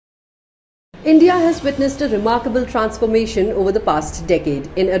India has witnessed a remarkable transformation over the past decade.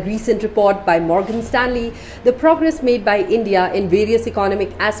 In a recent report by Morgan Stanley, the progress made by India in various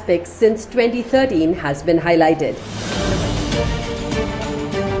economic aspects since 2013 has been highlighted.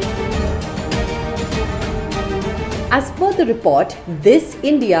 As per the report, this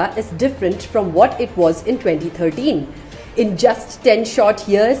India is different from what it was in 2013. In just 10 short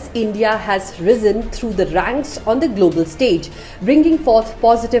years, India has risen through the ranks on the global stage, bringing forth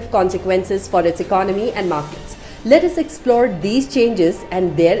positive consequences for its economy and markets. Let us explore these changes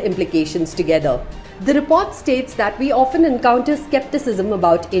and their implications together. The report states that we often encounter skepticism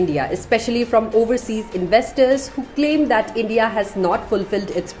about India, especially from overseas investors who claim that India has not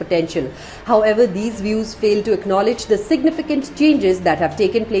fulfilled its potential. However, these views fail to acknowledge the significant changes that have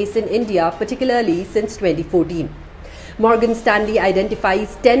taken place in India, particularly since 2014. Morgan Stanley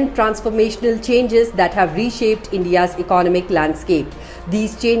identifies 10 transformational changes that have reshaped India's economic landscape.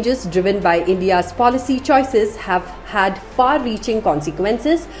 These changes, driven by India's policy choices, have had far-reaching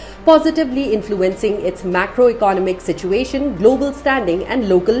consequences, positively influencing its macroeconomic situation, global standing, and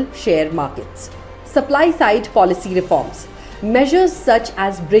local share markets. Supply-side policy reforms. Measures such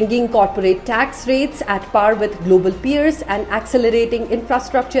as bringing corporate tax rates at par with global peers and accelerating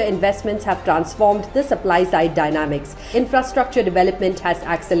infrastructure investments have transformed the supply-side dynamics. Infrastructure development has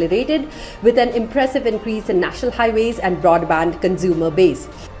accelerated with an impressive increase in national highways and broadband consumer base.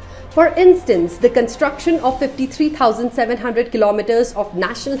 For instance, the construction of 53,700 kilometers of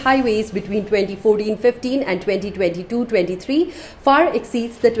national highways between 2014-15 and 2022-23 far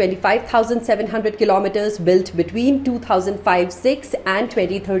exceeds the 25,700 kilometers built between 2005-06 and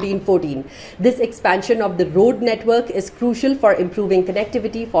 2013-14. This expansion of the road network is crucial for improving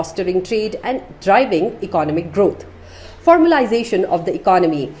connectivity, fostering trade, and driving economic growth. Formalization of the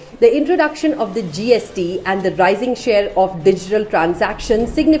economy. The introduction of the GST and the rising share of digital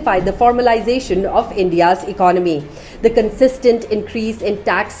transactions signify the formalization of India's economy. The consistent increase in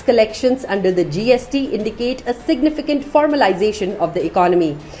tax collections under the GST indicate a significant formalization of the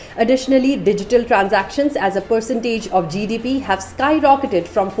economy. Additionally, digital transactions as a percentage of GDP have skyrocketed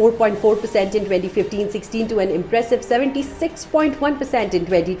from 4.4% in 2015-16 to an impressive 76.1% in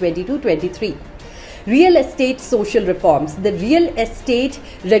 2022-23. Real estate social reforms. The Real Estate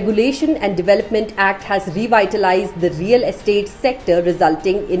Regulation and Development Act has revitalized the real estate sector,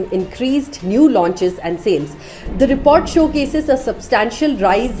 resulting in increased new launches and sales. The report showcases a substantial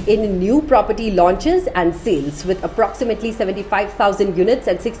rise in new property launches and sales, with approximately 75,000 units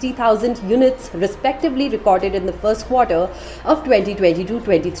and 60,000 units respectively recorded in the first quarter of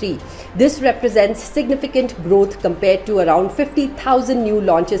 2022-23. This represents significant growth compared to around 50,000 new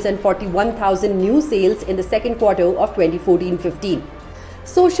launches and 41,000 new sales in the second quarter of 2014-15.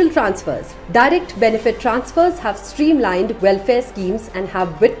 Social transfers. Direct benefit transfers have streamlined welfare schemes and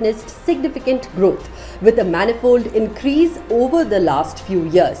have witnessed significant growth, with a manifold increase over the last few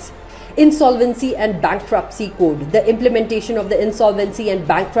years. Insolvency and Bankruptcy Code. The implementation of the Insolvency and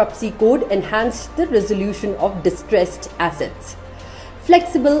Bankruptcy Code enhanced the resolution of distressed assets.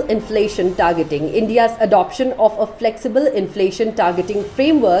 Flexible inflation targeting. India's adoption of a flexible inflation targeting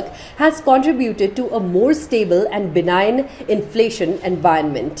framework has contributed to a more stable and benign inflation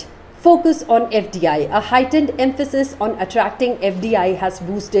environment. Focus on FDI. A heightened emphasis on attracting FDI has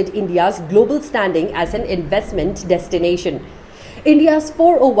boosted India's global standing as an investment destination. India's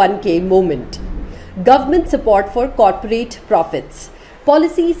 401k movement. Government support for corporate profits.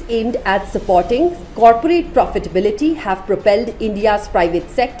 Policies aimed at supporting corporate profitability have propelled India's private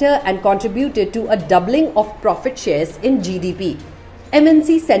sector and contributed to a doubling of profit shares in GDP.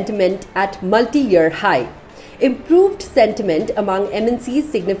 MNC sentiment at multi-year high. Improved sentiment among MNCs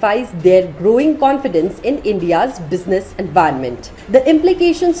signifies their growing confidence in India's business environment. The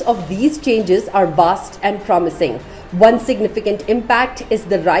implications of these changes are vast and promising. One significant impact is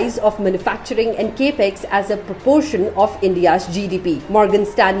the rise of manufacturing and capex as a proportion of India's GDP. Morgan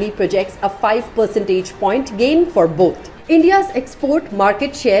Stanley projects a 5 percentage point gain for both. India's export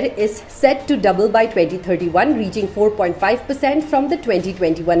market share is set to double by 2031, reaching 4.5% from the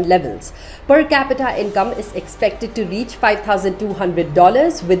 2021 levels. Per capita income is expected to reach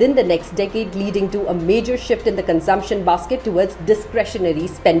 $5,200 within the next decade, leading to a major shift in the consumption basket towards discretionary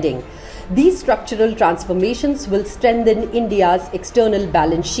spending. These structural transformations will strengthen India's external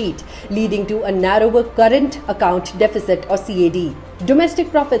balance sheet, leading to a narrower current account deficit or CAD. Domestic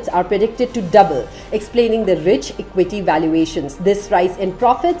profits are predicted to double, explaining the rich equity valuations. This rise in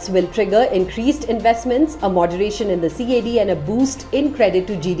profits will trigger increased investments, a moderation in the CAD, and a boost in credit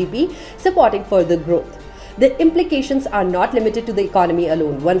to GDP, supporting further growth. The implications are not limited to the economy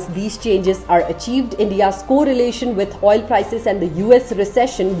alone. Once these changes are achieved, India's correlation with oil prices and the US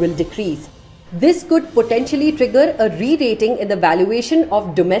recession will decrease. This could potentially trigger a re-rating in the valuation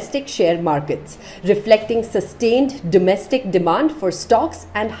of domestic share markets, reflecting sustained domestic demand for stocks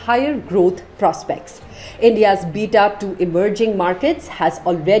and higher growth prospects. India's beta to emerging markets has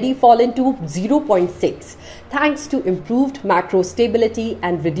already fallen to 0.6, thanks to improved macro stability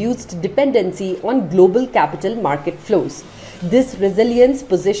and reduced dependency on global capital market flows. This resilience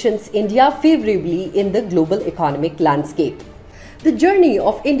positions India favorably in the global economic landscape. The journey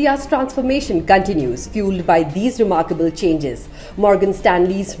of India's transformation continues, fueled by these remarkable changes. Morgan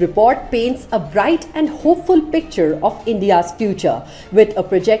Stanley's report paints a bright and hopeful picture of India's future, with a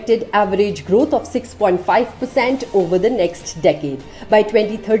projected average growth of 6.5% over the next decade. By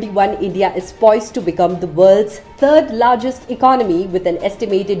 2031, India is poised to become the world's third largest economy with an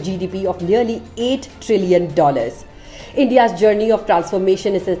estimated GDP of nearly $8 trillion. India's journey of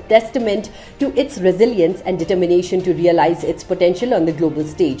transformation is a testament to its resilience and determination to realize its potential on the global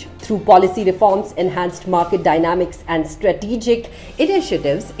stage. Through policy reforms, enhanced market dynamics, and strategic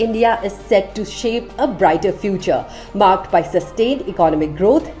initiatives, India is set to shape a brighter future, marked by sustained economic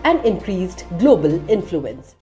growth and increased global influence.